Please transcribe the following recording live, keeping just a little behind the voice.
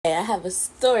have a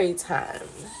story time.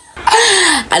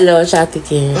 I know what y'all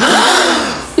thinking.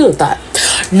 You thought.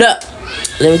 No.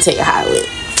 Let me tell you how it went.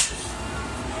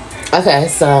 Okay,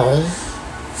 so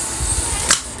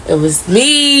it was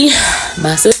me,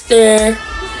 my sister,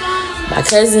 my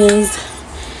cousins,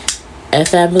 and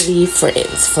family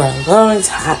friends for a long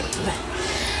time.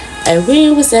 And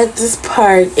we was at this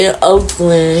park in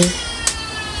Oakland,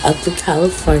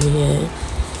 California.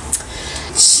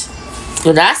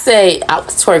 When I say I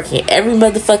was twerking every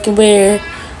motherfucking where,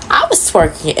 I was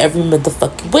twerking every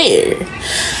motherfucking where.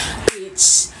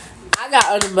 Bitch, I got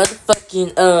on the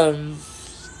motherfucking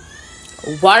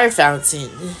water fountain.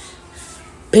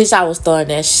 Bitch, I was throwing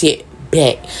that shit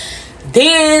back.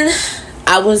 Then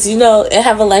I was, it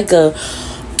having like one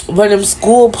of them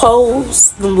school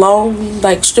poles, the long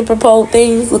like stripper pole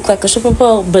things, look like a stripper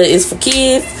pole, but it's for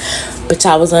kids. Bitch,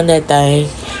 I was on that thing,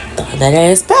 throwing that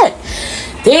ass back.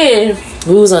 Then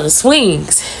we was on the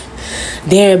swings.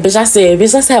 Then bitch, I said,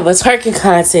 bitch, let's have a twerking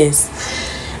contest.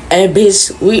 And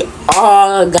bitch, we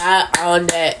all got on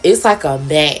that. It's like a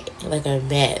mat on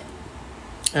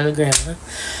the ground.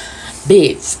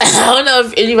 Bitch, I don't know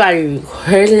if anybody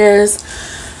recorded this,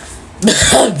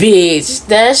 but bitch,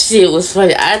 that shit was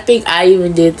funny. I think I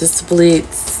even did the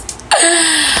splits.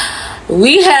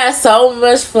 We had so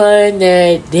much fun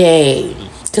that day.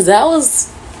 Cause I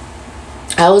was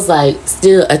like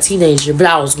still a teenager, but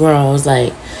I was grown. I was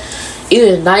like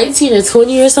either 19 or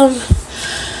 20 or something.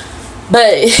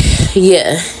 But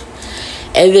yeah.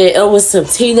 And then it was some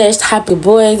teenage type of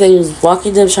boys that was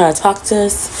walking up trying to talk to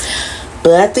us.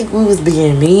 But I think we was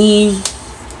being mean.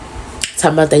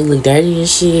 Talking about they look dirty and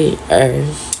shit. Or,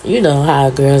 you know how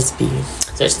girls be.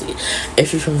 Especially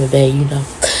if you're from the Bay, you know.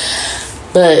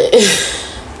 But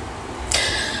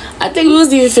I think we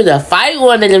was even finna fight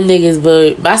one of them niggas.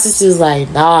 But my sister was like,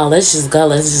 nah, let's just go.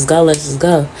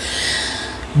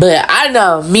 But I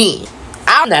know me.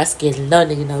 I'm not scared of no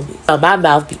nigga, no bitch. My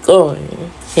mouth be going.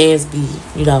 Hands be,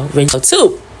 ready to go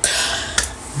too.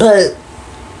 But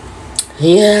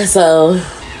yeah, so,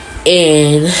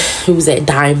 and it was at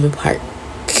Diamond Park.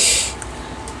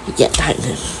 Yeah,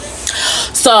 Diamond.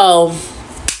 So,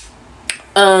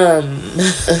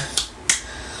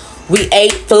 we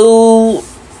ate food.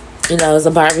 It was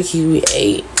a barbecue. We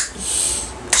ate.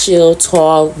 Chill,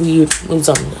 talk. We was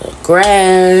on the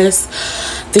grass.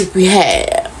 I think we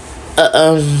had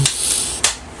a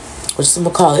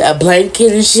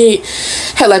blanket and shit.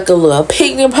 Had like a little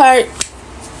picnic park.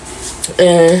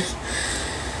 And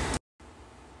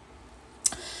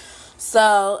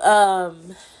so,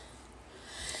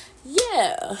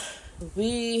 yeah.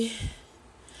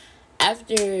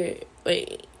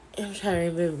 I'm trying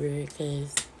to remember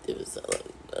because it was so long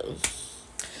ago.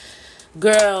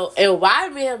 Girl, and why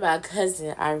me and my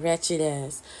cousin, our ratchet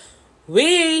ass,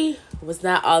 we was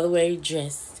not all the way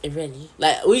dressed and ready.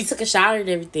 Like, we took a shower and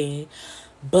everything,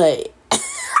 but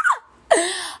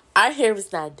our hair was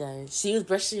not done. She was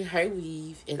brushing her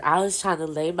weave, and I was trying to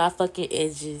lay my fucking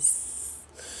edges.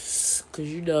 Cause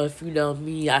if you know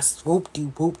me, I whoop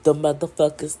the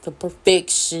motherfuckers to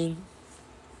perfection.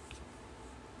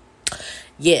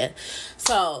 Yeah.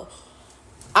 So,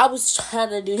 I was trying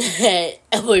to do that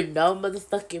with no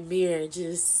motherfucking mirror.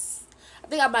 I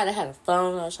think I might have had a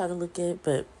phone I was trying to look at,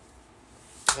 but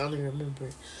I don't even remember.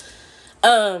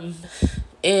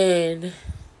 And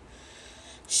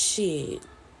shit.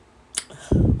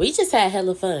 We just had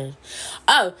hella fun.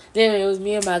 Oh, then it was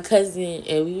me and my cousin,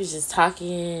 and we was just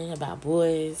talking about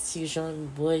boys. She was showing me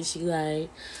boys she like.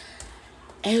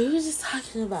 And we was just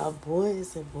talking about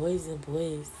boys and boys and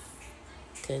boys.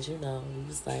 Because, we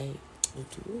was like,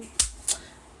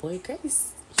 boy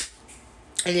Grace.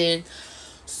 And then,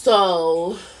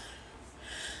 so,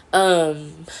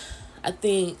 I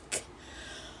think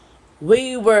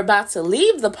we were about to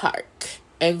leave the park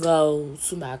and go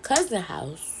to my cousin's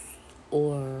house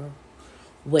or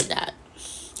whatnot.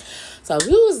 So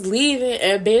we was leaving,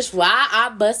 and bitch, while I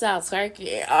bust out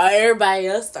twerking, everybody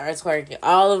else starts twerking.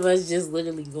 All of us just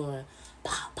literally going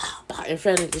pow, pow, pow in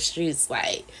front of the streets,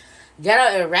 like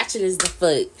ghetto and ratchet as the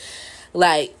fuck.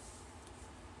 Like,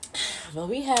 but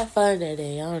we had fun that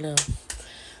day. I don't know.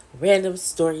 Random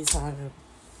story time.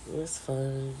 It was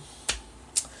fun.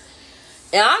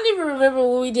 And I don't even remember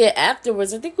what we did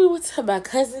afterwards. I think we went to my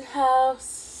cousin's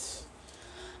house.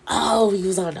 Oh, we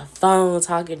was on the phone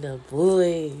talking to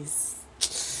boys.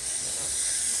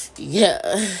 Yeah.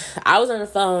 I was on the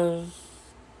phone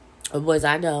with boys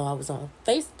I know. I was on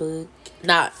Facebook.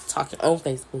 Not talking on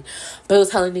Facebook. But it was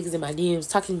telling niggas in my DMs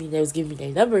talking to me. They was giving me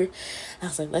their number. I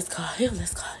was like, let's call him.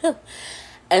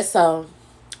 And so,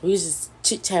 we was just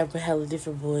chit-chatting with hella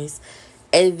different boys.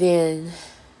 And then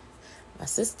my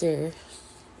sister,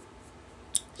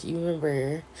 you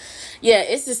remember, yeah,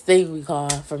 it's this thing we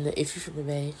call from the, if you're from the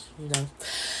Bay, you know.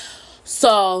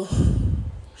 So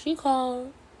she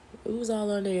called, it was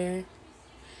all on there,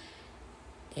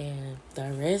 and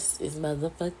the rest is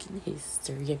motherfucking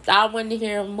history. If I want to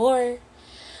hear more,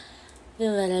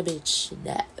 then let that bitch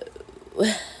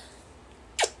know.